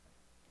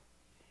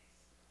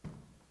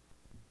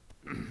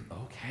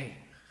Okay.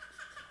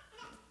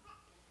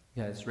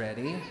 You guys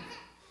ready? Yep.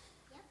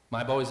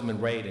 My boys have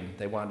been waiting.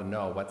 They wanted to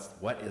know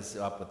what is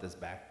up with this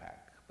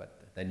backpack, but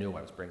they knew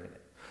I was bringing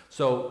it.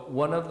 So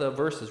one of the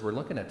verses we're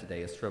looking at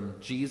today is from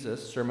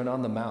Jesus' Sermon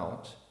on the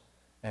Mount,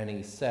 and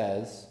he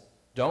says,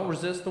 "Don't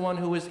resist the one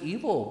who is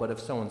evil, but if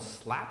someone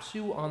slaps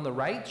you on the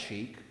right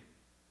cheek,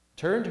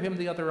 turn to him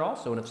the other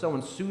also. And if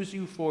someone sues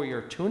you for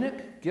your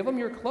tunic, give him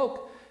your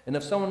cloak. And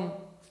if someone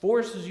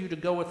forces you to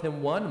go with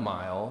him 1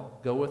 mile,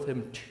 go with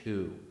him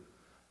 2."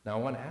 Now I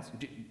want to ask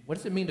you, what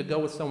does it mean to go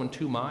with someone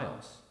 2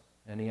 miles?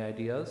 Any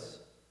ideas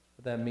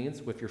what that means?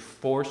 If you're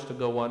forced to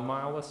go 1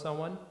 mile with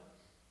someone?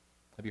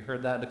 Have you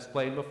heard that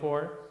explained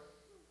before?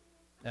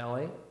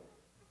 Ellie?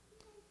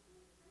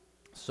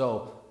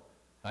 So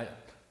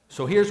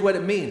here's what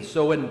it means.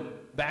 So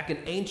back in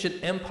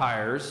ancient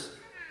empires,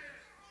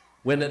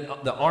 when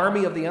the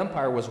army of the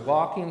empire was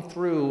walking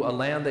through a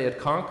land they had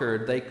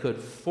conquered, they could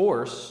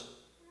force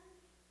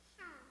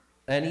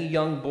any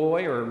young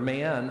boy or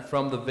man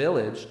from the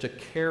village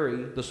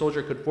the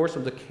soldier could force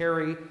them to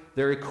carry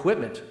their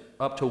equipment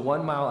up to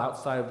 1 mile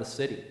outside of the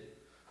city.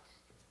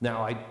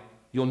 Now,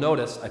 you'll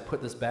notice I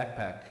put this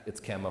backpack,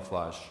 it's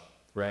camouflage,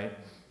 right?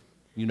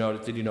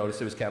 Did you notice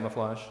it was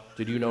camouflage?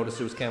 Did you notice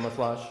it was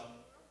camouflage?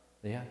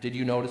 Yeah. Did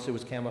you notice it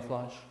was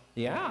camouflage?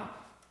 Yeah.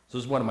 So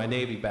this is one of my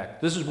Navy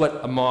backpacks. This is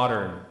what a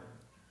modern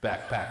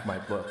backpack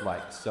might look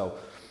like. So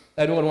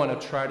anyone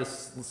want to try to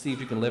see if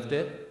you can lift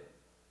it?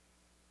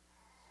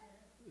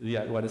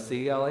 Yeah, you want to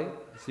see, Ellie?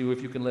 See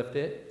if you can lift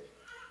it?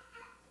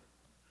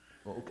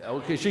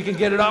 Okay, she can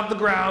get it off the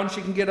ground.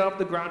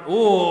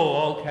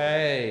 Oh,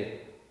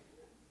 okay.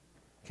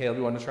 Caleb,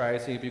 you want to try to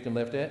see if you can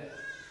lift it?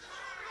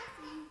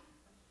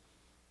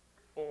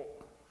 Do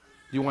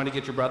you want to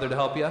get your brother to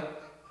help you?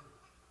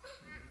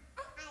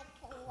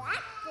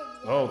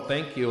 Oh,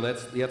 thank you.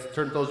 Let's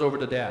turn those over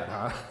to Dad,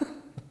 huh?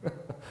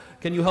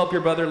 Can you help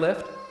your brother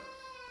lift?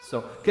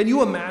 So, can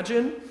you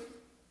imagine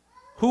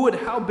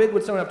how big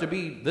would someone have to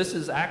be? This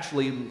is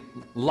actually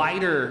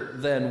lighter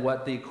than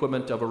what the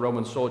equipment of a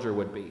Roman soldier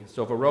would be.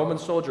 So if a Roman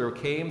soldier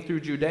came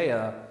through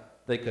Judea,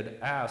 they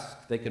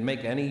could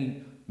make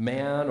any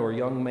man or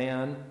young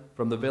man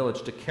from the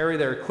village to carry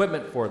their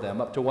equipment for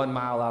them up to 1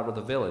 mile out of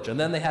the village. And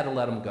then they had to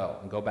let them go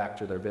and go back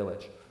to their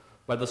village.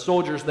 But the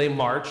soldiers, they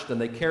marched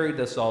and they carried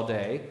this all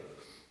day.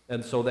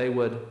 And so they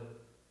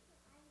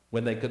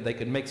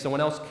could make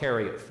someone else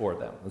carry it for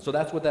them. And so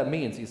that's what that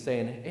means. He's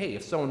saying, hey,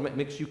 if someone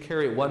makes you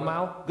carry it 1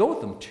 mile, go with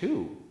them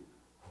 2.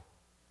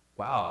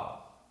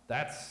 Wow,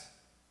 that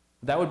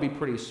would be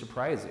pretty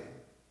surprising,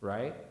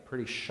 right?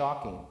 Pretty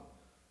shocking,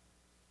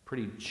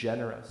 pretty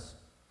generous.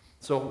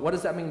 So what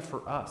does that mean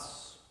for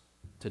us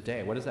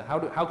today?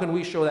 How can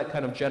we show that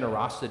kind of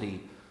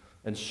generosity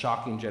and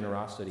shocking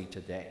generosity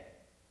today?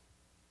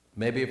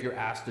 Maybe if you're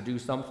asked to do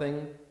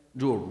something,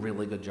 do a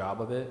really good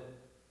job of it.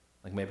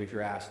 Like maybe if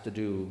you're asked to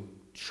do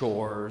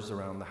chores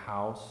around the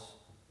house,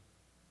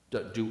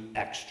 do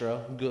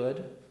extra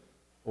good.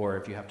 Or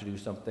if you have to do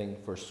something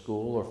for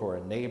school or for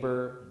a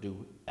neighbor,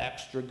 do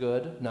extra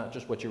good. Not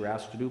just what you're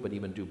asked to do, but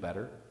even do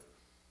better.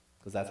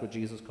 Because that's what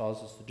Jesus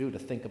calls us to do, to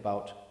think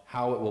about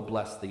how it will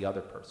bless the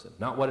other person.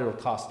 Not what it will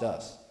cost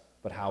us,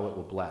 but how it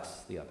will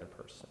bless the other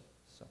person.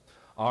 So,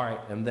 all right,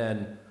 and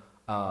then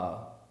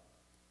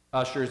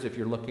ushers, if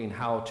you're looking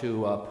how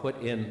to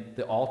put in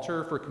the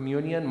altar for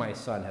communion, my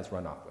son has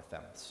run off with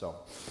them. So,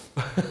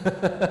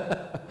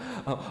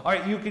 all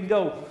right, you can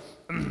go.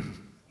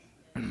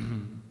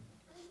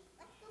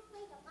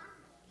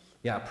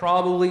 Yeah,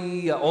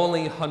 probably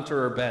only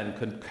Hunter or Ben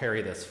could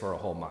carry this for a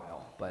whole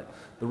mile, but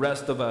the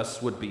rest of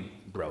us would be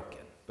broken.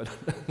 But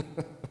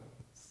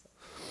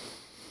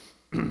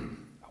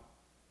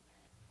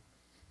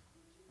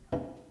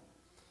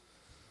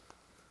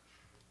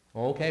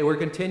okay, we're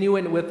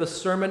continuing with the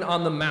Sermon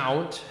on the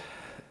Mount,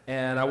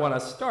 and I want to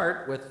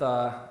start with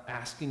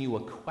asking you a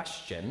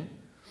question.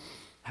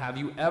 Have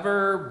you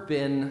ever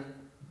been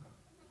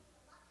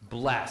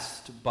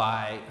blessed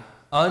by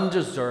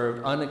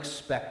undeserved,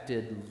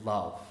 unexpected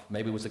love?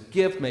 Maybe it was a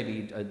gift,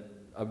 maybe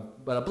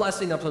but a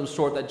blessing of some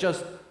sort that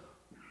just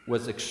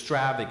was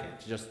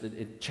extravagant.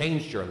 It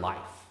changed your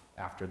life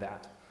after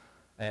that.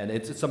 And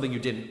it's something you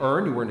didn't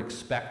earn, you weren't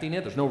expecting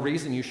it. There's no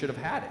reason you should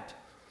have had it.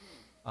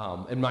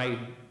 I'm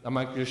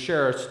going to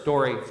share a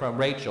story from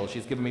Rachel.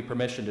 She's given me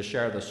permission to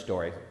share this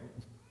story.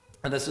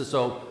 And this is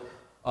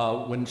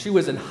when she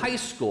was in high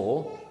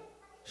school,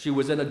 she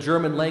was in a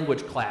German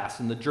language class,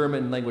 and the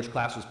German language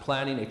class was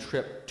planning a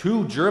trip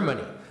to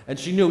Germany. And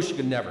she knew she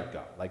could never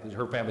go. Like,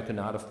 her family could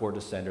not afford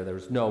to send her. There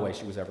was no way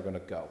she was ever going to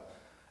go.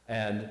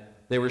 And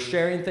they were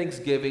sharing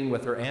Thanksgiving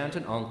with her aunt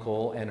and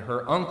uncle, and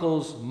her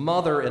uncle's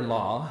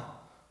mother-in-law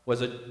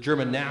was a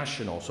German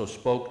national, so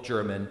spoke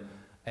German,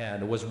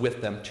 and was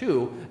with them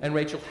too. And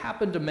Rachel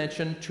happened to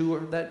mention to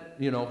her that,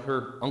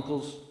 her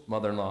uncle's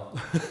mother-in-law,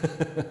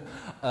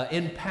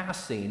 in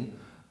passing,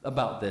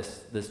 about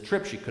this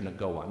trip she couldn't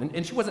go on.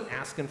 And she wasn't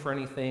asking for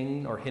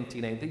anything or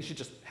hinting anything. She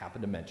just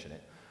happened to mention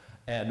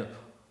it.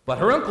 But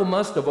her uncle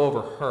must have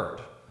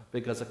overheard,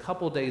 because a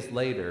couple days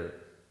later,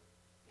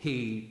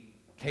 he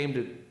came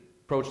to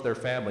approached their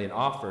family and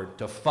offered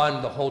to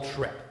fund the whole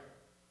trip,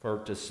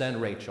 to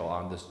send Rachel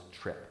on this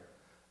trip,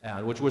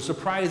 which was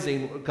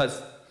surprising because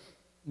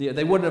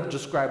they wouldn't have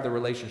described the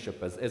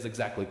relationship as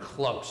exactly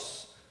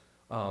close.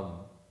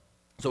 So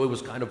it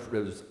was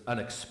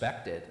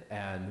unexpected,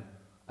 and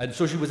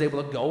so she was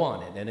able to go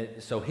on it.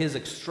 And so his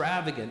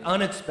extravagant,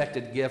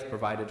 unexpected gift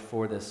provided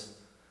for this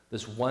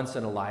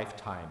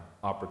once-in-a-lifetime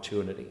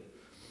opportunity.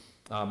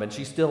 And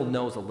she still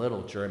knows a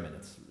little German.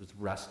 It's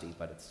rusty,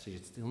 but she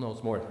still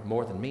knows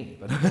more than me.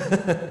 But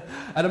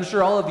and I'm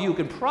sure all of you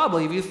can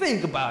probably, if you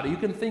think about it, you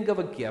can think of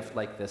a gift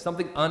like this,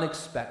 an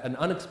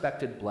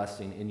unexpected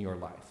blessing in your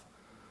life,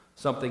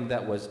 something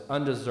that was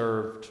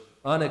undeserved,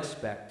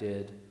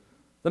 unexpected,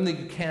 something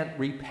you can't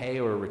repay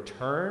or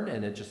return,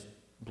 and it just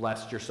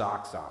blessed your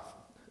socks off.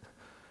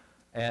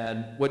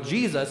 And what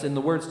Jesus, in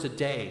the words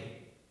today,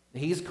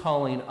 he's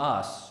calling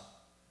us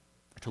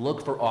to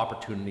look for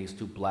opportunities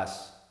to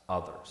bless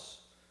others.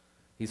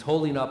 He's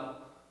holding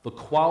up the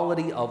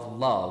quality of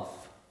love,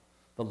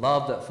 the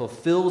love that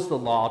fulfills the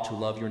law to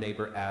love your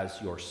neighbor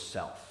as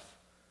yourself.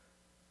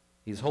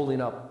 He's holding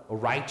up a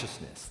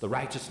righteousness, the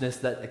righteousness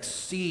that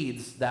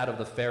exceeds that of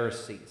the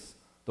Pharisees,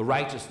 the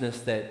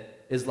righteousness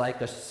that is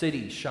like a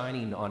city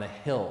shining on a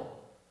hill,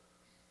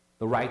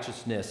 the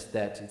righteousness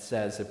that it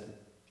says that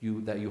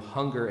you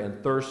hunger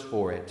and thirst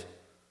for it,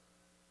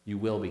 you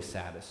will be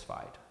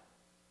satisfied.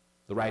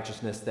 The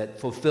righteousness that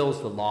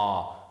fulfills the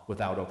law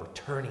without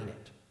overturning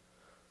it.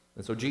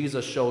 And so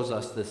Jesus shows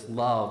us this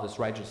love, this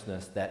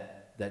righteousness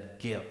that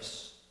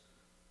gives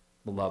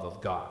the love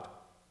of God.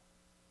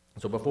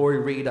 So before we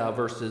read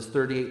verses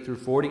 38 through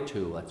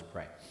 42, let's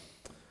pray.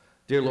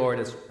 Dear Lord,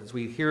 as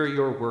we hear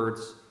your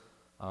words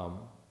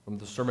from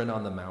the Sermon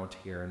on the Mount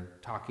here and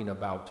talking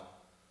about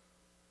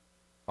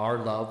our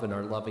love and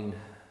our loving,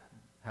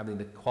 having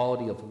the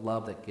quality of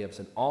love that gives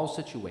in all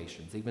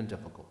situations, even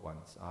difficult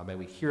ones. May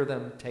we hear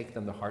them, take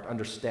them to heart,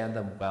 understand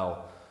them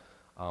well,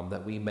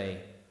 that we may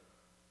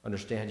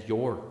understand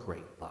your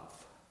great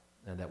love,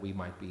 and that we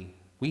might be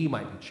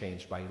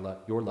changed by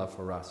your love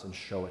for us and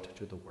show it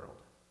to the world.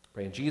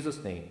 Pray in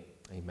Jesus' name,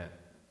 amen.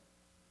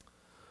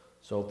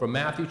 So from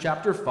Matthew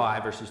chapter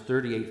 5, verses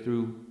 38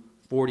 through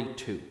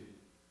 42.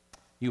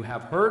 You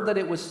have heard that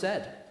it was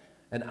said,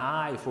 an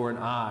eye for an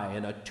eye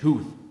and a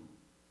tooth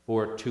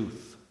for a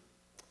tooth.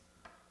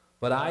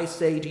 But I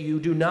say to you,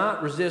 do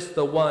not resist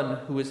the one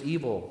who is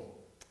evil.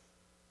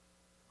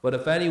 But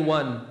if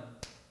anyone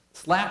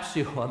slaps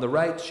you on the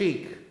right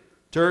cheek,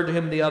 turn to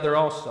him the other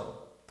also.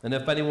 And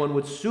if anyone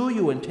would sue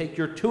you and take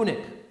your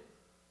tunic,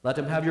 let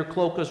him have your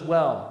cloak as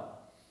well.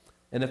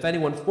 And if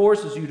anyone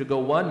forces you to go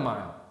 1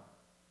 mile,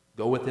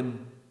 go with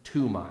him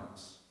 2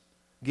 miles.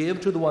 Give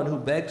to the one who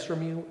begs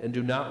from you, and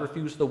do not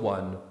refuse the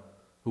one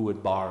who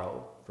would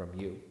borrow from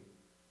you.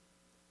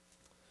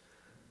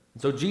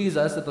 And so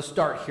Jesus, at the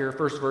start here,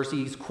 first verse,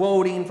 he's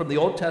quoting from the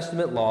Old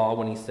Testament law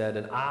when he said,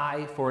 an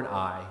eye for an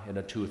eye and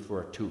a tooth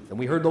for a tooth. And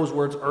we heard those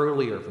words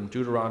earlier from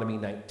Deuteronomy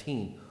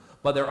 19.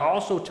 But they're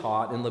also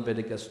taught in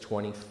Leviticus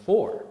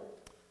 24,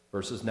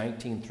 verses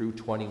 19 through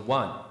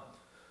 21,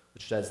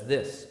 which says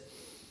this,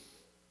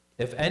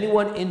 if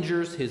anyone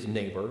injures his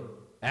neighbor,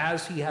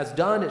 as he has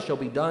done, it shall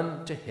be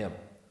done to him.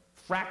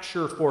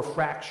 Fracture for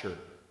fracture,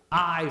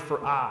 eye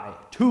for eye,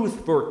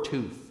 tooth for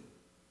tooth.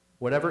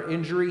 Whatever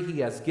injury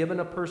he has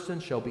given a person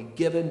shall be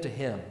given to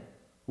him.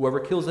 Whoever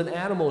kills an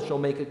animal shall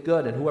make it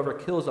good, and whoever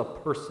kills a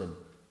person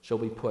shall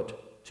be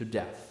put to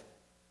death.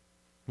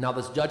 Now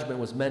this judgment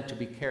was meant to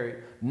be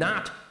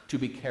not to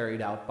be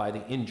carried out by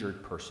the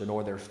injured person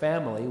or their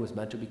family. It was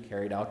meant to be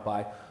carried out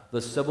by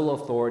the civil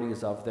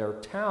authorities of their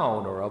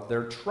town or of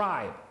their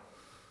tribe.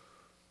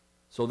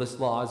 So this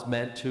law is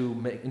meant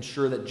to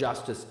ensure that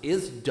justice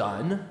is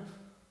done,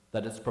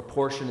 that it's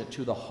proportionate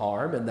to the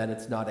harm, and that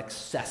it's not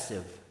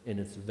excessive in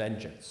its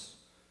vengeance.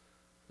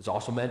 It's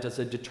also meant as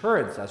a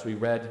deterrence, as we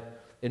read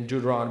in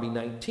Deuteronomy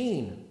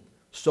 19.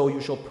 So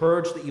you shall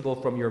purge the evil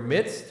from your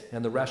midst,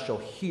 and the rest shall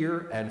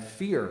hear and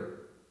fear,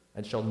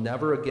 and shall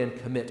never again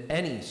commit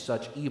any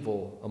such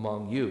evil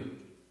among you.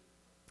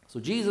 So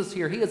Jesus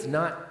here, he is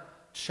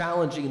not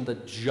challenging the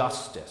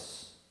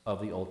justice of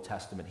the Old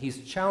Testament.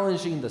 He's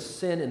challenging the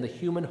sin in the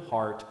human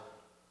heart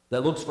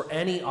that looks for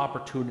any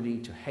opportunity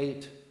to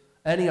hate,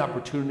 any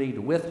opportunity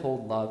to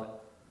withhold love,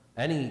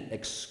 any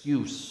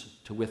excuse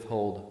to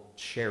withhold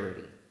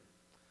charity.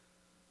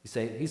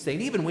 He's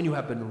saying even when you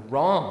have been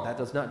wrong, that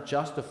does not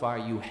justify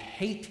you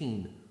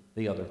hating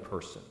the other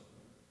person.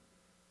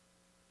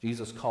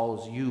 Jesus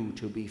calls you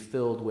to be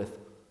filled with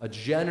a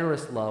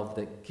generous love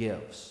that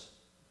gives,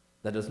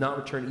 that does not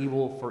return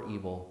evil for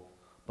evil,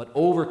 but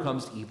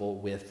overcomes evil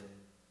with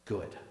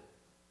good,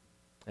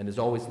 and is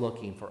always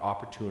looking for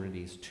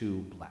opportunities to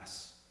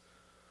bless.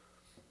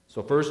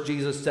 So first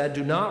Jesus said,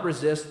 do not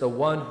resist the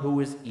one who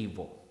is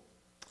evil.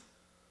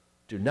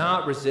 Do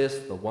not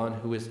resist the one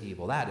who is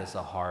evil. That is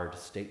a hard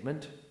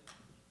statement.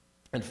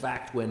 In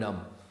fact, when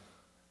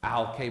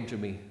Al came to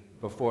me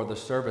before the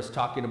service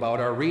talking about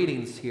our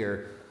readings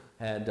here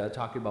and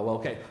talking about, well,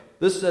 okay,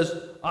 this says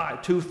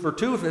tooth for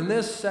tooth, and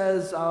this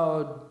says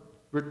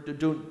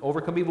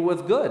overcome evil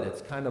with good.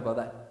 It's kind of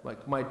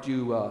might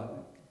you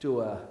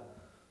do a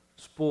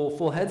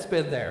full head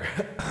spin there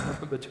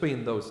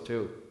between those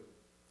two.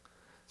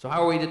 So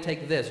how are we to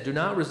take this? Do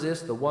not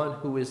resist the one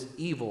who is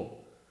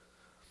evil.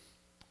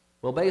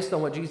 Well, based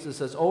on what Jesus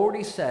has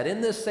already said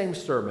in this same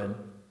sermon,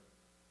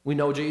 we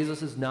know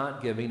Jesus is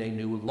not giving a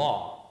new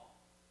law.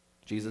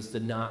 Jesus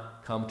did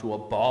not come to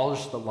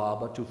abolish the law,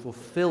 but to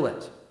fulfill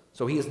it.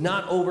 So he is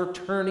not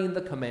overturning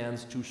the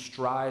commands to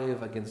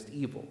strive against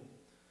evil.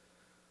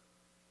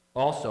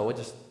 Also,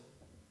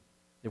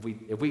 if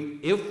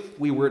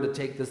we were to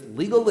take this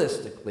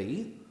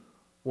legalistically,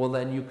 well,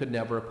 then you could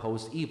never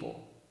oppose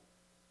evil.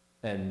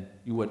 And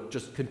you would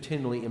just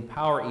continually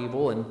empower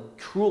evil, and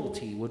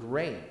cruelty would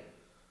reign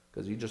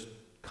because you just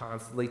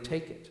constantly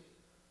take it.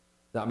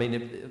 I mean,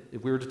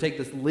 if we were to take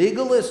this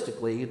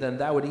legalistically, then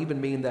that would even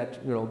mean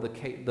that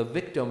the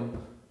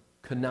victim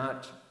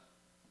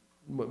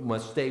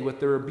must stay with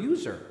their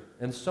abuser,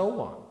 and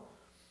so on.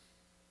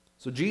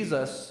 So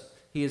Jesus,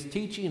 he is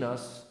teaching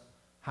us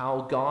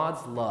how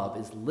God's love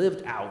is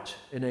lived out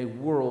in a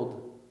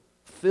world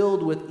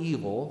filled with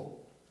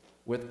evil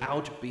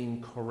without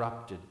being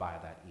corrupted by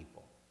that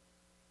evil.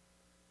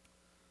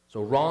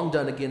 So wrong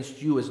done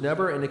against you is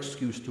never an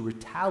excuse to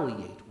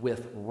retaliate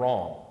with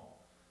wrong.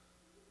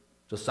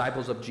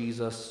 Disciples of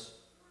Jesus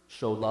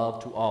show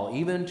love to all,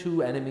 even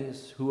to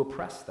enemies who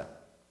oppress them.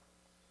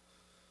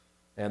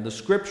 And the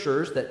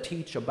scriptures that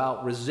teach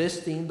about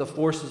resisting the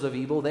forces of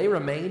evil, they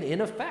remain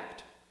in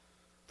effect.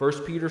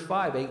 1 Peter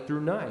 5, 8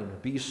 through 9.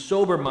 Be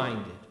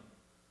sober-minded.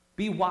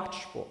 Be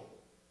watchful.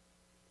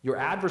 Your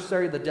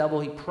adversary, the devil,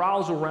 he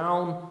prowls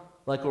around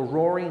like a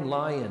roaring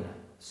lion,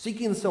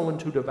 seeking someone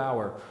to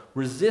devour.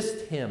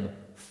 Resist him,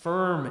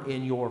 firm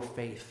in your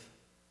faith.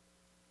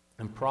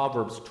 And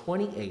Proverbs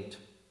 28,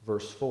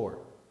 verse 4.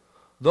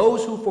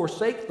 Those who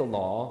forsake the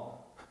law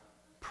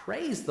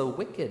praise the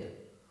wicked,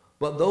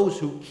 but those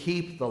who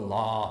keep the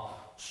law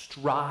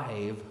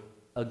strive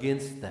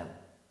against them.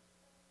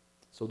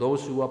 So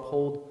those who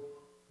uphold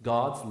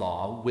God's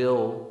law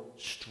will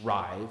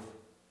strive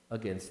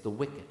against the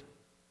wicked.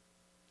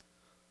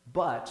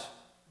 But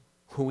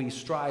we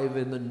strive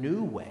in the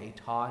new way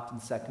taught in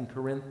 2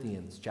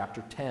 Corinthians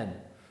chapter 10,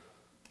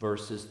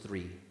 verses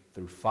 3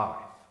 through 5.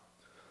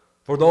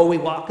 For though we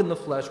walk in the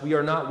flesh, we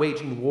are not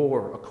waging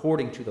war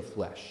according to the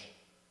flesh.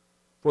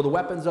 For the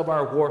weapons of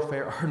our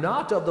warfare are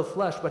not of the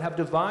flesh, but have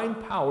divine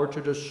power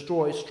to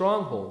destroy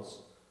strongholds.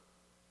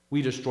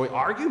 We destroy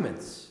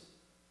arguments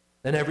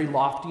and every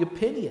lofty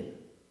opinion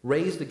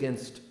raised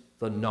against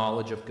the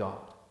knowledge of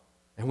God.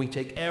 And we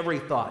take every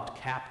thought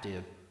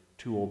captive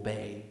to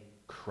obey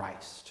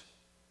Christ.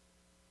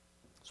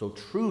 So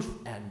truth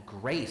and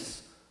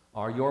grace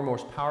are your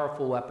most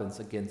powerful weapons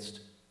against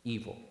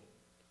evil.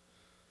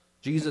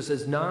 Jesus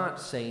is not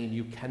saying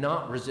you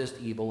cannot resist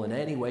evil in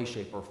any way,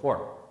 shape, or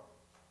form.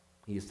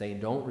 He is saying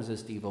don't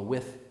resist evil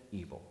with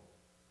evil.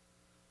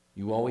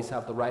 You always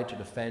have the right to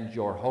defend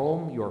your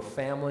home, your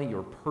family,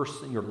 your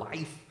person, your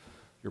life,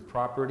 your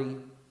property.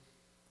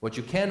 What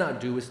you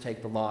cannot do is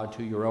take the law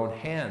into your own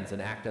hands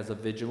and act as a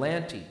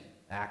vigilante,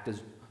 act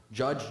as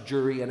judge,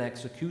 jury, and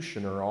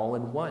executioner all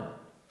in one.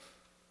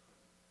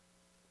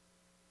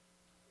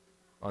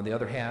 On the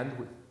other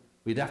hand,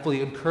 we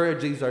definitely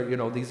encourage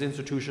these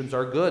institutions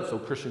are good, so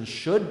Christians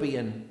should be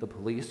in the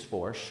police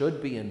force,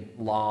 should be in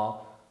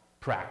law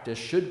practice,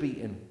 should be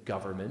in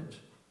government,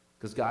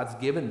 because God's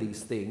given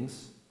these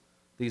things,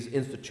 these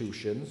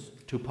institutions,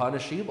 to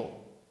punish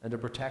evil and to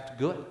protect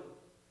good.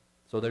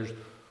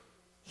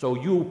 So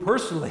you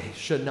personally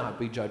should not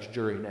be judge,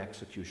 jury, and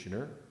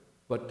executioner,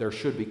 but there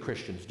should be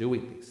Christians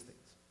doing these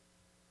things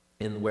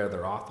in where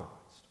they're authorized.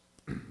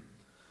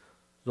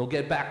 So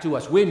get back to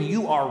us. When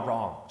you are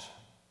wronged,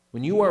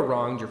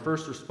 your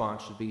first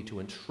response should be to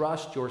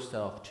entrust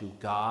yourself to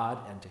God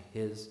and to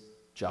his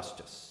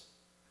justice.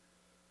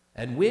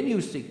 And when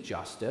you seek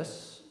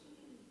justice,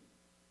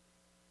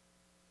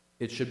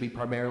 it should be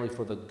primarily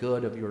for the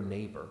good of your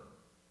neighbor,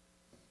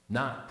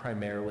 not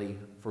primarily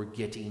for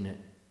getting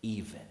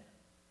even.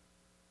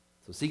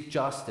 So seek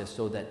justice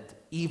so that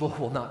evil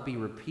will not be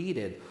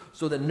repeated,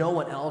 so that no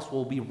one else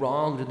will be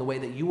wronged in the way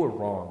that you were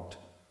wronged,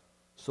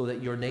 so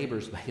that your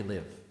neighbors may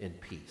live in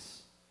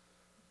peace.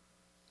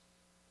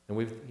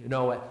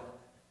 And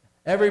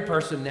every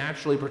person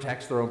naturally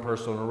protects their own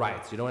personal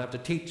rights. You don't have to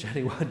teach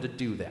anyone to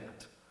do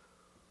that.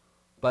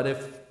 But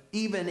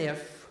even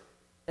if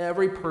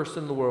every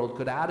person in the world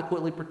could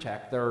adequately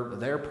protect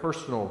their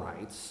personal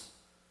rights,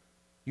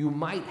 you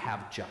might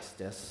have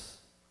justice,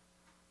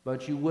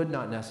 but you would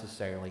not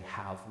necessarily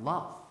have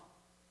love.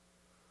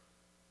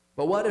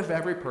 But what if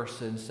every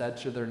person said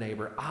to their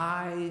neighbor,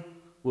 I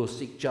will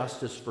seek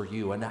justice for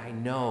you, and I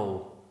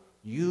know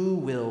you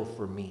will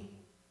for me?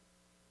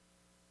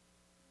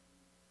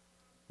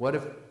 What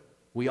if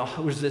we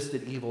all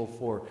resisted evil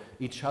for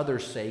each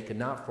other's sake and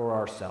not for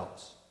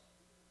ourselves?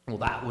 Well,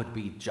 that would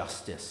be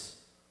justice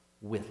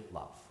with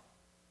love.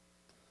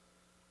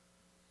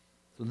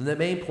 So the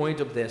main point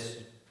of this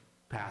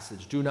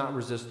passage, do not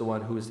resist the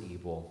one who is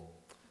evil,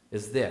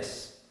 is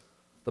this: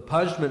 The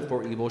punishment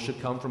for evil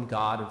should come from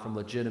God and from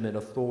legitimate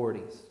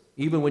authorities.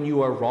 Even when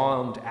you are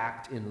wronged,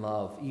 act in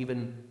love,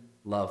 even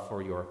love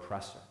for your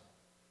oppressor.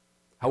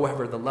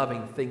 However, the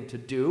loving thing to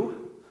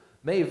do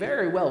may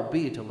very well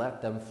be to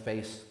let them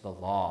face the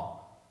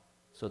law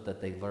so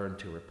that they learn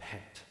to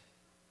repent.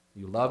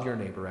 You love your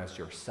neighbor as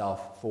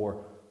yourself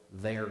for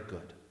their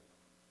good.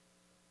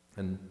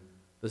 And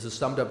this is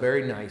summed up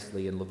very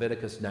nicely in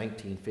Leviticus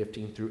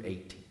 19:15 through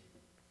 18.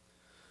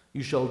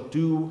 You shall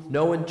do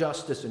no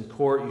injustice in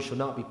court. You shall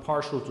not be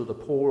partial to the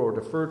poor or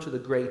defer to the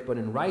great, but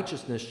in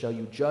righteousness shall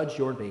you judge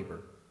your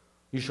neighbor.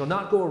 You shall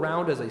not go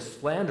around as a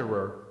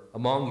slanderer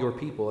among your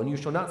people, and you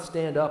shall not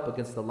stand up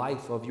against the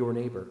life of your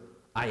neighbor.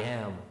 I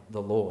am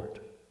the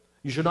Lord.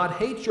 You shall not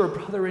hate your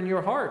brother in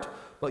your heart,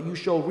 but you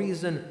shall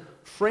reason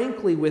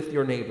frankly with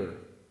your neighbor,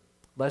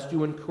 lest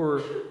you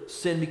incur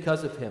sin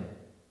because of him.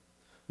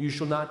 You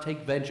shall not take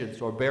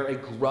vengeance or bear a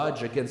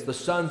grudge against the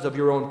sons of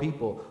your own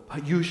people,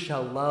 but you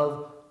shall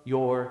love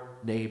your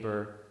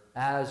neighbor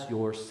as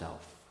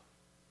yourself.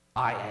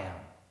 I am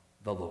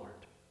the Lord.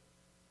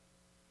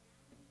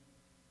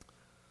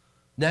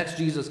 Next,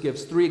 Jesus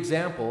gives 3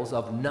 examples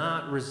of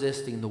not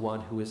resisting the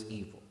one who is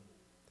evil.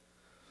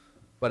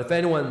 But if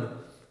anyone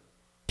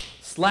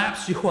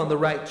slaps you on the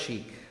right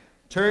cheek,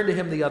 turn to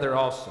him the other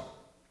also.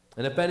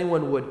 And if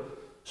anyone would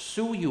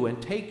sue you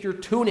and take your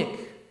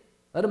tunic,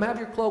 let him have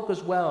your cloak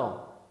as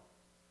well.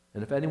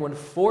 And if anyone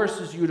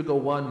forces you to go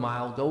 1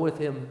 mile, go with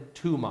him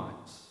 2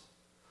 miles.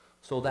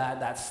 So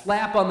that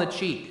slap on the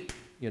cheek,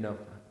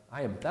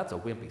 that's a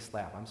wimpy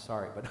slap. I'm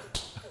sorry, but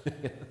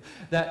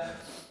that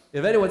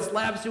if anyone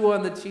slaps you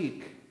on the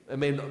cheek,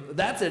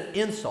 that's an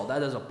insult.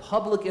 That is a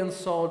public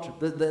insult.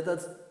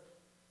 That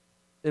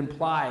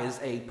implies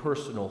a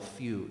personal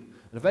feud.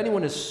 And if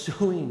anyone is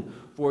suing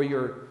for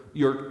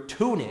your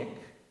tunic,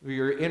 or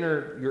your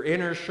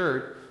inner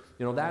shirt,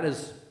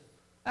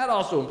 that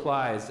also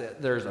implies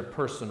that there's a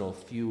personal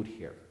feud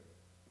here.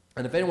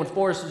 And if anyone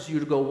forces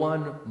you to go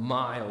 1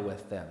 mile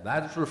with them,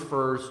 that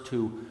refers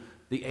to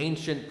the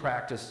ancient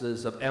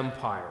practices of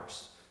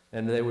empires.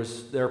 And there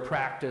was their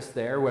practice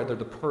there, whether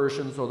the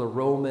Persians or the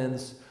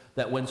Romans,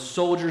 that when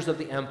soldiers of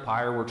the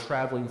empire were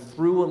traveling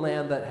through a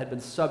land that had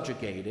been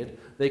subjugated,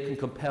 they can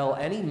compel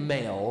any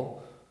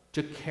male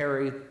to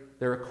carry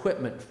their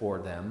equipment for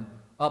them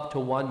up to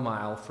 1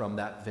 mile from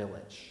that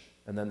village.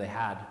 And then they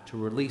had to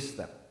release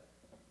them.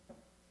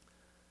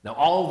 Now,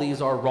 all of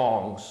these are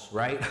wrongs,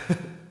 right?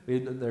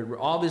 They're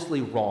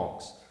obviously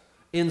wrongs.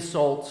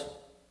 Insult,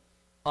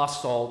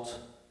 assault,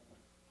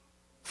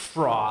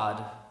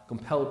 fraud,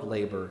 compelled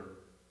labor.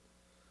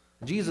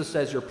 Jesus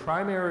says your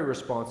primary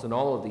response in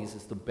all of these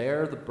is to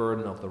bear the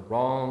burden of the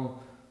wrong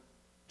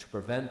to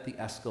prevent the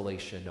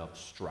escalation of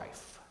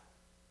strife.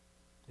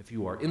 If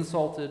you are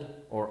insulted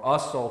or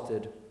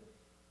assaulted,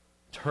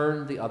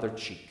 turn the other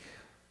cheek.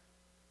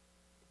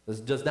 This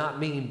does not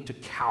mean to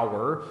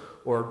cower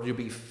or to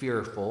be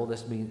fearful.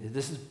 This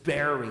is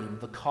bearing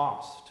the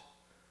cost.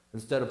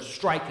 Instead of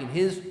striking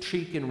his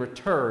cheek in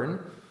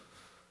return,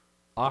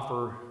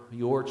 offer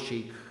your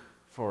cheek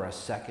for a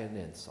second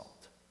insult.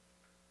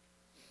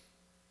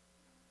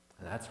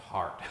 And that's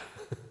hard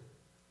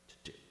to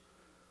do.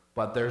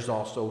 But there's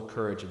also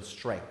courage and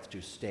strength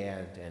to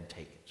stand and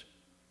take it.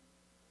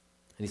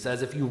 And he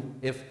says,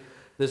 if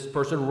this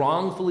person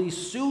wrongfully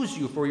sues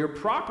you for your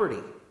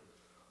property,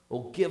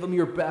 well, give him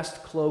your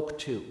best cloak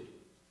too.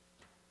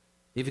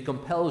 If he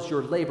compels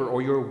your labor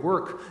or your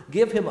work,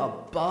 give him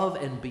above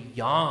and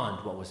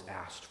beyond what was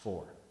asked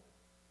for.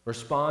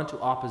 Respond to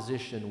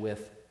opposition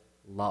with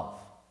love.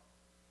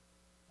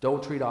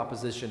 Don't treat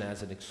opposition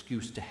as an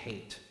excuse to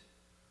hate.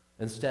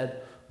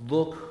 Instead,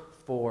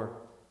 look for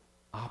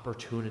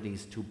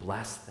opportunities to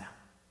bless them.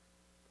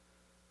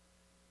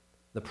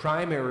 The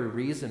primary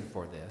reason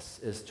for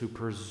this is to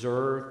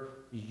preserve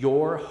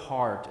your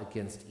heart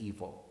against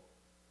evil.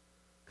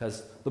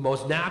 Because the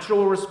most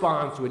natural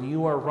response when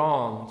you are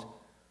wronged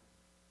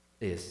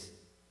is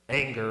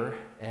anger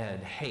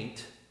and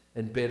hate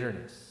and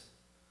bitterness.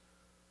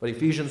 But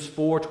Ephesians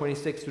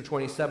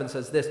 4:26-27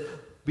 says this,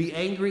 be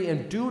angry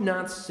and do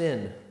not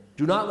sin.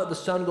 Do not let the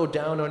sun go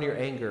down on your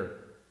anger,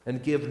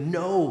 and give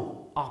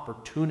no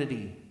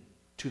opportunity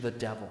to the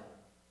devil.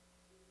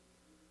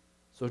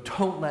 So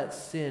don't let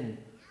sin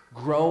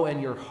grow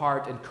in your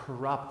heart and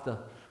corrupt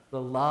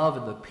the love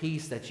and the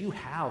peace that you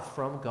have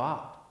from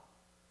God.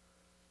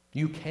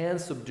 You can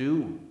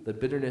subdue the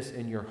bitterness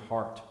in your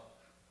heart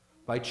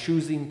by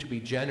choosing to be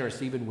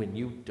generous even when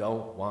you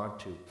don't want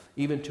to,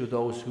 even to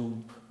those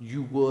who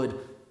you would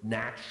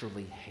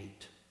naturally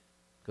hate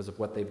because of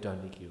what they've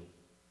done to you.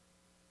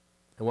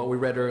 And what we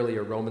read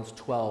earlier, Romans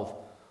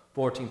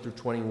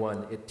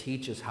 12:14-21, it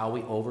teaches how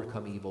we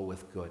overcome evil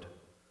with good.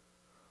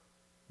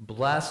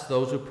 Bless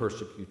those who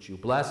persecute you.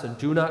 Bless and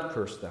do not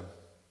curse them.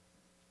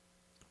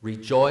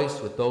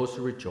 Rejoice with those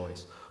who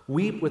rejoice.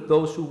 Weep with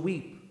those who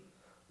weep.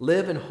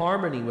 Live in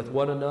harmony with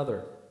one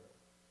another.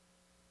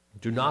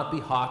 Do not be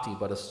haughty,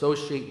 but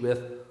associate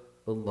with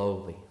the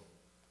lowly.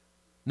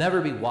 Never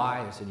be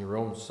wise in your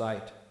own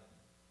sight.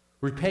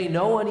 Repay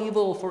no one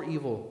evil for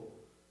evil,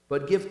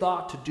 but give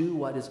thought to do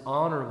what is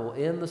honorable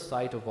in the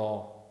sight of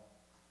all.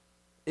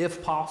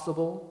 If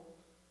possible,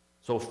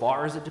 so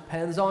far as it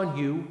depends on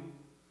you,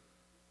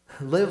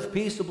 live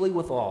peaceably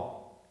with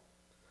all.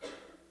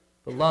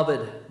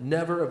 Beloved,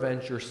 never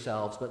avenge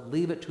yourselves, but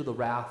leave it to the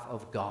wrath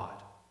of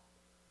God.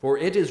 For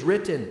it is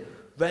written,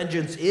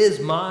 vengeance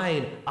is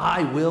mine,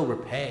 I will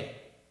repay,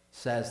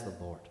 says the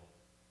Lord.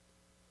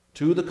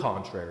 To the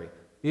contrary,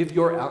 if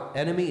your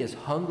enemy is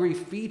hungry,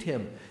 feed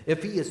him.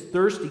 If he is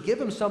thirsty, give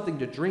him something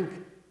to drink.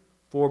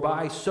 For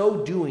by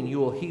so doing, you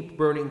will heap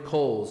burning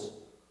coals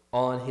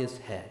on his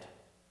head.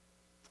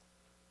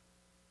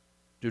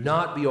 Do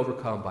not be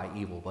overcome by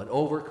evil, but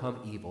overcome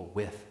evil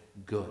with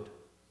good.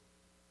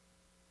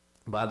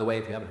 By the way,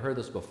 if you haven't heard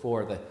this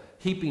before, the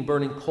heaping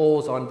burning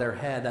coals on their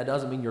head, that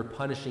doesn't mean you're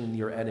punishing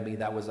your enemy.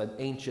 That was an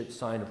ancient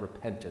sign of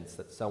repentance,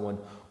 that someone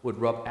would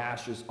rub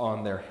ashes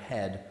on their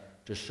head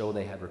to show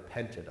they had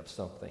repented of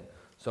something.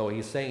 So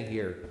he's saying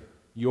here,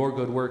 your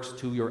good works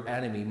to your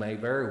enemy may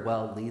very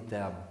well lead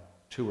them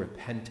to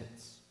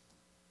repentance.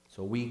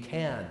 So we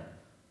can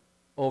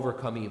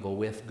overcome evil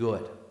with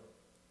good.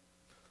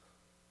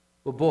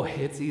 Well, boy,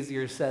 it's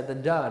easier said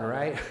than done,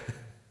 right?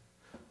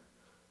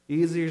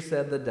 Easier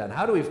said than done.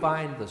 How do we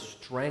find the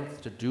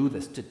strength to do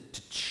this, to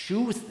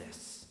choose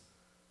this?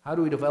 How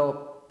do we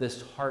develop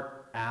this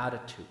heart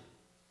attitude?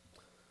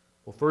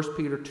 Well, 1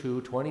 Peter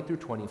 2, 20 through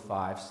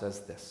 25 says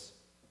this.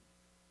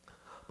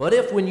 But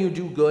if when you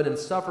do good and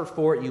suffer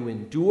for it, you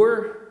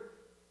endure,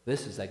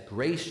 this is a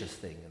gracious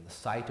thing in the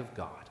sight of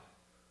God.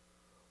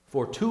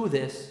 For to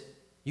this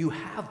you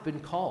have been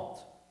called,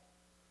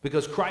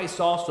 because Christ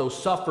also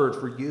suffered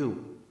for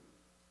you,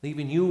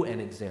 leaving you an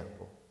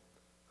example,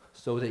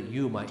 so that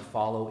you might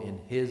follow in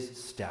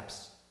his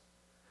steps.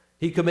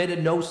 He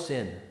committed no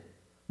sin,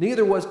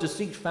 neither was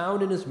deceit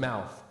found in his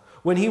mouth.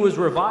 When he was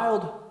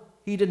reviled,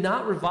 he did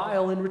not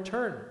revile in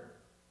return.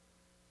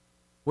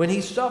 When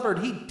he suffered,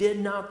 he did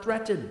not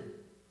threaten,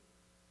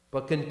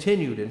 but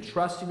continued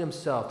entrusting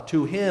himself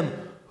to him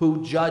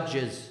who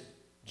judges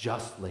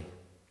justly.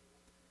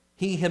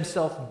 He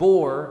himself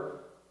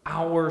bore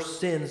our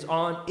sins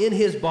in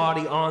his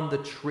body on the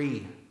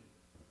tree,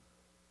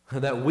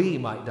 that we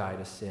might die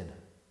to sin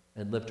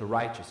and live to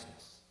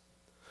righteousness.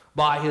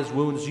 By his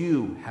wounds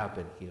you have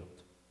been healed.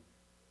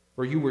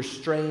 For you were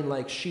straying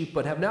like sheep,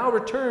 but have now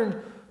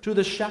returned to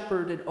the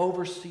shepherd and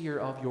overseer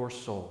of your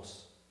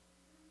souls.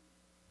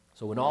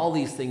 So in all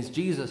these things,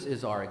 Jesus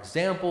is our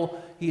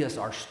example. He is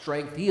our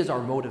strength. He is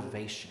our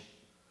motivation.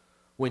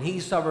 When he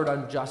suffered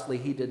unjustly,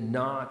 he did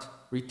not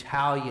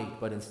retaliate,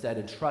 but instead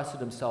entrusted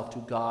himself to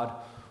God,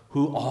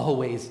 who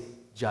always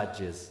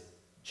judges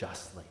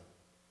justly.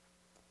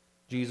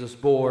 Jesus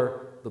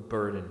bore the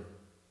burden.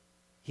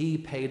 He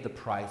paid the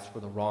price for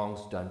the wrongs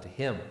done to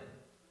him.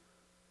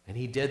 And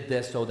he did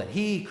this so that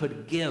he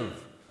could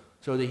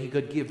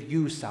give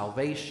you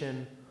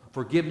salvation,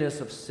 forgiveness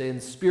of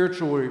sins,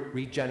 spiritual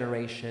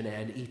regeneration,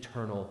 and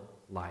eternal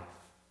life.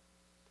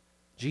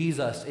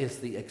 Jesus is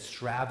the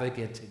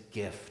extravagant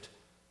gift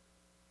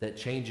that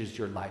changes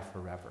your life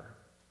forever.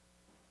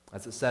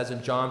 As it says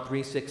in John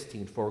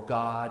 3:16, for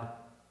God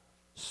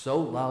so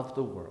loved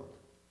the world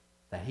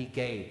that he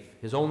gave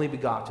his only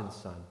begotten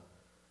Son,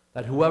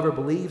 that whoever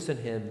believes in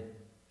him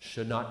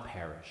should not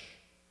perish,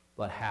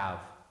 but have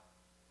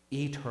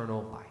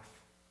eternal life.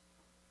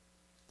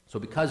 So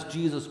because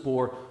Jesus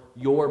bore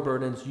your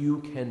burdens, you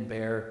can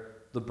bear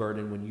the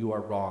burden when you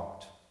are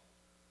wronged.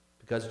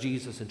 Because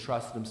Jesus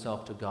entrusted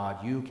himself to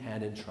God, you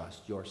can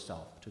entrust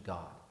yourself to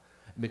God.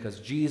 And because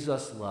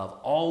Jesus' love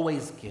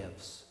always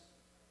gives,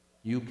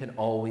 you can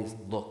always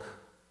look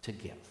to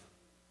give.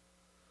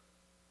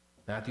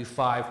 Matthew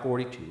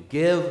 5:42,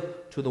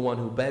 give to the one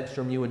who begs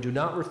from you, and do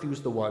not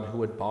refuse the one who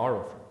would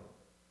borrow from you.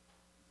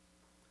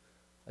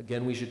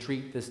 Again, we should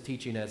treat this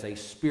teaching as a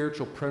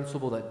spiritual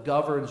principle that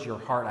governs your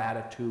heart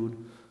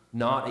attitude,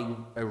 not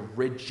a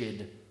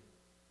rigid,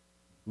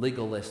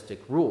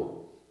 legalistic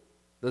rule.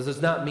 This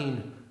does not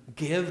mean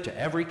give to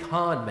every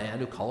con man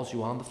who calls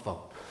you on the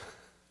phone.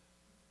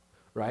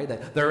 Right?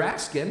 They're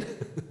asking.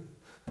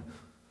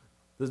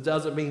 This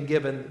doesn't mean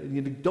giving.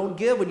 You don't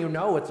give when you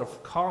know it's a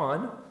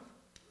con.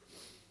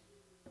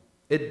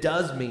 It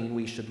does mean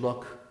we should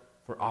look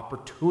for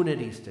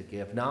opportunities to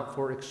give, not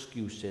for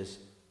excuses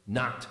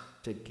not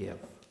to give.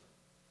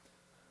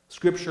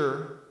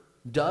 Scripture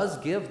does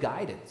give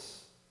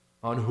guidance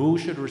on who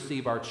should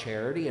receive our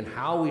charity and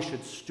how we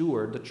should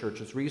steward the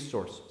church's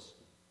resources.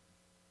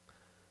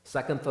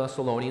 2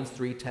 Thessalonians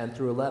 3:10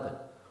 through 11.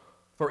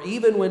 For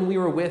even when we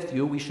were with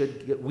you,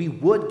 we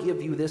would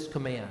give you this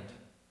command.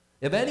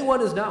 If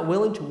anyone is not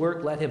willing to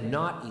work, let him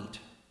not eat.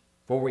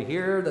 For we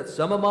hear that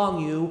some among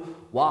you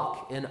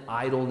walk in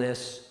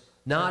idleness,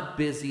 not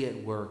busy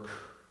at work,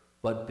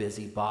 but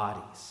busy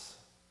bodies.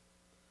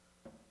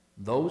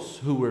 Those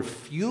who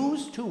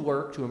refuse to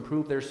work to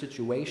improve their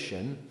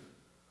situation,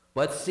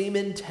 but seem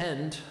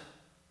intent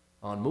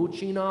on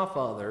mooching off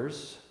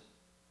others,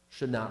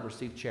 should not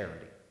receive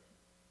charity.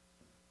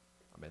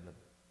 I mean,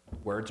 the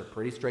words are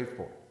pretty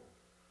straightforward.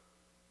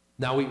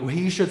 Now,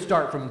 we should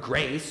start from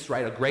grace,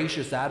 right? A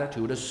gracious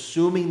attitude,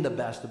 assuming the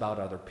best about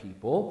other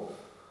people.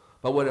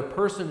 But when a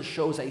person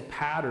shows a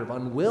pattern of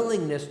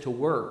unwillingness to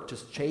work,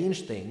 to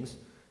change things,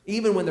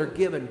 even when they're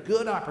given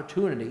good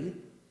opportunity,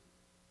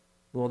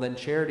 well, then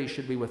charity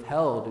should be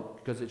withheld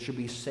because it should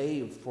be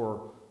saved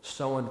for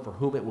someone for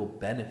whom it will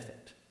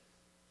benefit.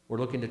 We're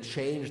looking to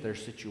change their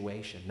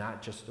situation,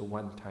 not just a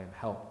one-time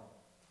help.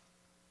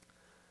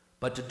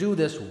 But to do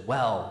this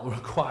well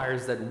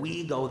requires that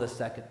we go the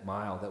second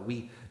mile, that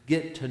we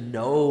get to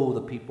know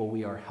the people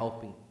we are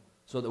helping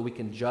so that we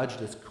can judge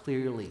this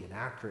clearly and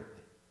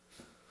accurately.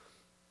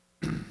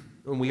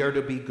 And we are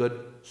to be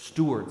good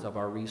stewards of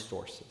our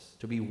resources,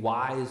 to be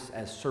wise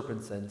as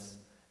serpents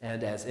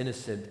and as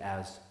innocent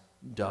as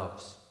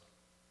doves.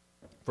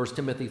 1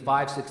 Timothy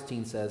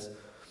 5:16 says,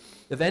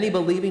 if any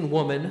believing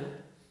woman,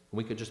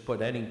 we could just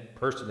put any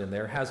person in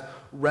there, has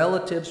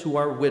relatives who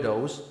are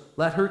widows,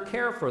 let her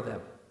care for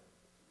them.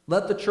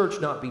 Let the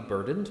church not be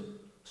burdened,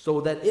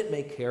 so that it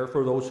may care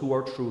for those who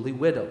are truly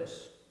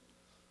widows.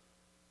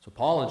 So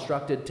Paul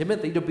instructed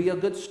Timothy to be a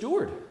good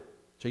steward,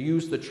 to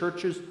use the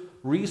church's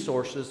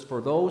resources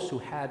for those who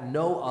had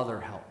no other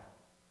help.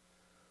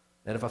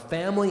 And if a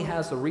family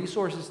has the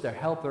resources to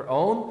help their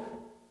own,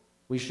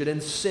 we should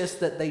insist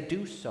that they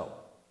do so.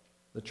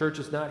 The church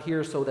is not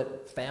here so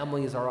that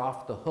families are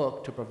off the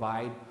hook to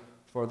provide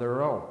for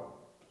their own.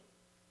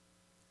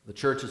 The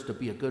church is to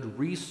be a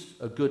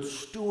good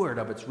steward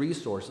of its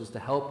resources to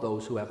help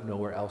those who have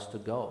nowhere else to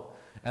go.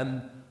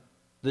 And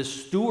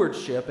this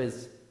stewardship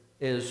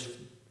is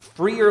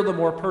freer the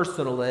more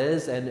personal it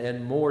is,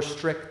 and more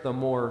strict the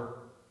more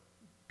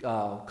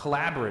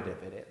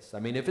collaborative it is. I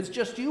mean, if it's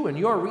just you and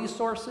your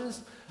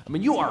resources, I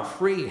mean, you are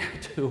free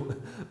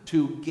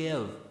to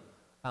give.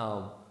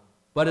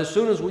 But as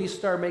soon as we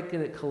start making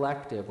it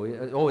collective,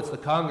 it's the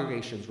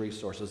congregation's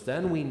resources,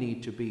 then we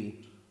need to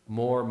be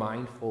more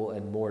mindful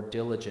and more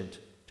diligent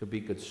to be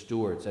good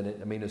stewards.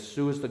 And as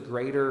soon as the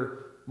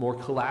greater, more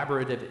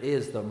collaborative it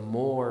is, the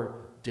more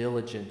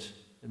diligent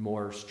and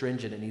more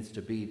stringent it needs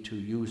to be to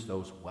use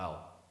those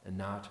well and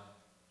not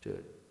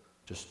to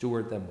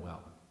steward them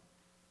well.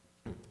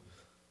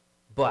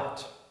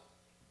 But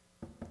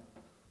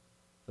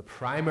the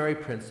primary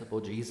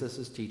principle Jesus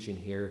is teaching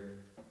here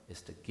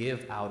is to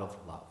give out of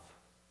love.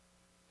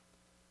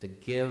 To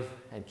give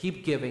and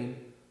keep giving,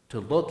 to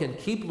look and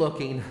keep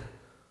looking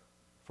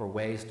for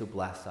ways to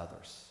bless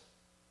others.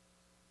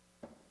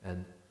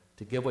 And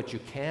to give what you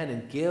can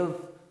and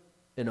give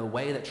in a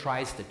way that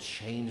tries to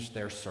change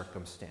their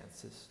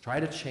circumstances. Try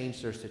to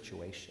change their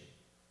situation.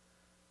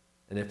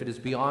 And if it is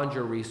beyond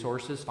your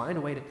resources, find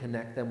a way to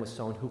connect them with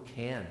someone who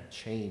can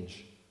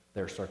change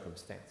their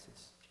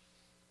circumstances.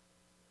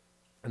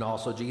 And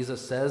also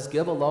Jesus says,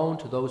 give alone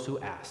to those who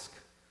ask.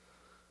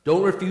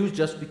 Don't refuse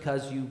just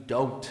because you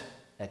don't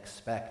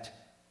expect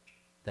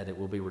that it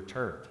will be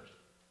returned.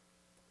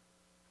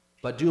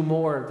 But do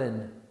more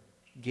than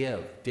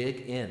give.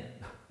 Dig in.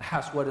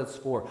 Ask what it's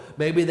for.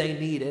 Maybe they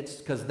need it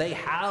because they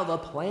have a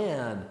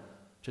plan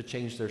to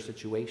change their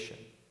situation.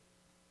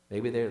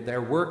 Maybe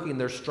they're working,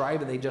 they're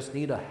striving, they just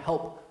need a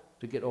help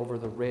to get over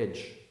the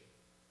ridge.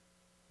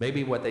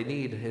 Maybe what they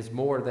need is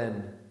more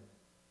than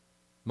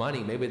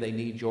money. Maybe they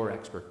need your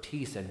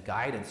expertise and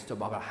guidance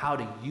about how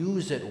to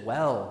use it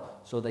well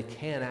so they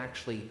can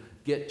actually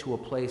get to a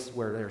place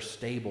where they're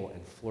stable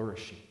and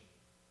flourishing.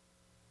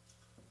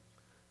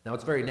 Now,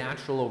 it's very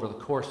natural over the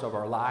course of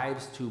our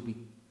lives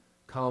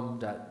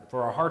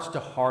for our hearts to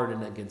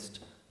harden against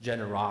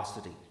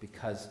generosity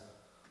because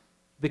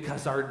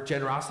our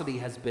generosity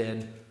has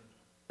been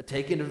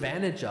taken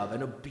advantage of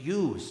and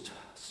abused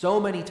so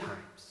many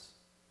times.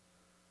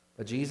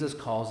 But Jesus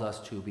calls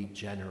us to be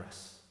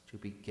generous, to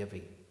be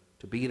giving,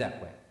 to be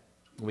that way.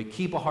 And we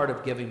keep a heart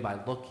of giving by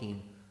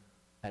looking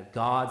at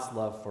God's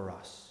love for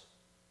us.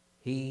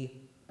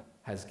 He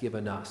has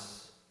given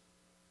us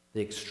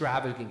the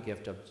extravagant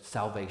gift of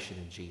salvation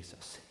in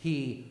Jesus.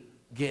 He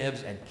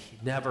gives and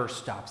never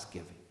stops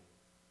giving.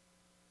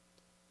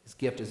 His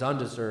gift is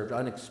undeserved,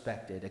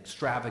 unexpected,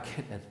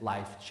 extravagant, and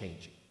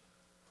life-changing.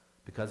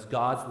 Because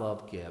God's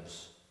love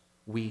gives,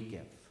 we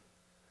give.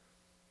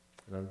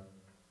 And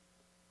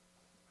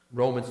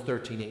Romans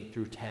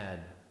 13:8-10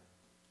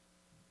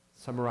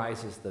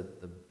 summarizes the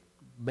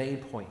main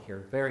point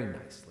here very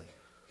nicely.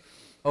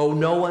 Owe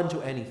no one to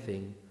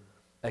anything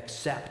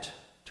except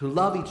to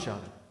love each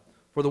other.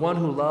 For the one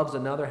who loves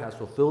another has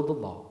fulfilled the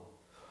law.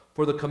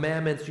 For the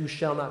commandments, you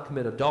shall not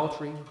commit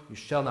adultery, you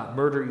shall not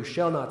murder, you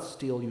shall not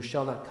steal, you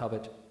shall not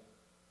covet,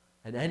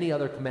 and any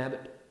other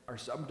commandment are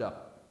summed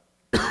up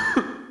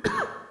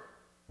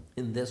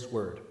in this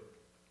word: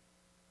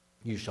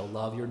 you shall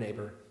love your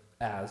neighbor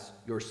as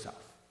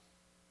yourself.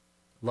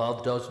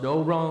 Love does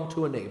no wrong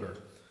to a neighbor.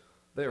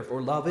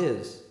 Therefore, love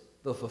is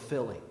the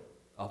fulfilling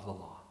of the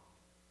law.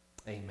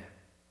 Amen.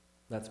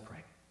 Let's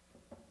pray.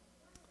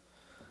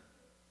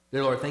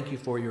 Dear Lord, thank you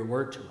for your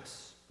word to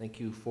us. Thank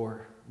you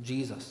for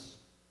Jesus,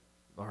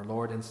 our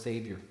Lord and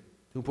Savior,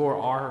 who bore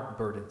our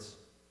burdens,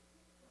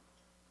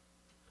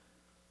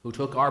 who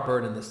took our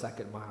burden the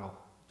second mile,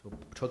 who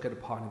took it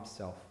upon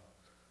himself,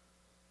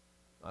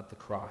 at the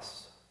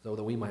cross, so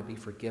that we might be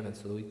forgiven,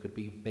 so that we could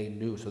be made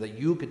new, so that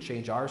you could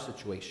change our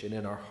situation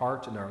in our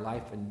heart and our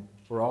life and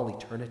for all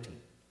eternity.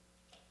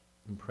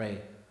 And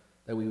pray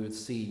that we would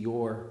see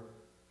your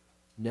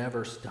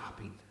never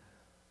stopping,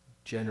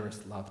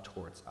 generous love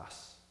towards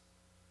us.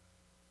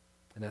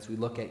 And as we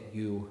look at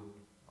you,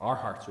 our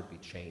hearts would be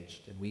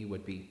changed, and we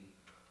would be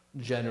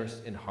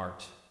generous in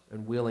heart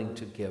and willing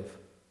to give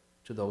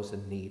to those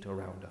in need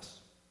around us.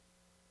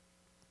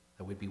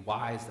 That we'd be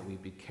wise, that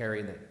we'd be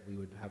caring, that we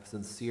would have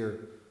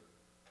sincere,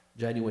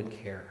 genuine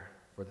care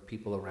for the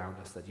people around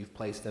us that you've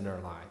placed in our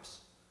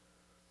lives.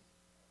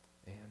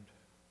 And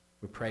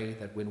we pray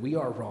that when we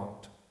are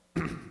wronged,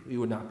 we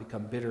would not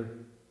become bitter,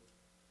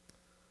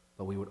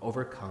 but we would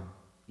overcome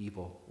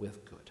evil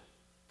with good.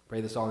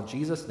 Pray this all in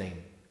Jesus'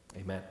 name.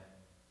 Amen.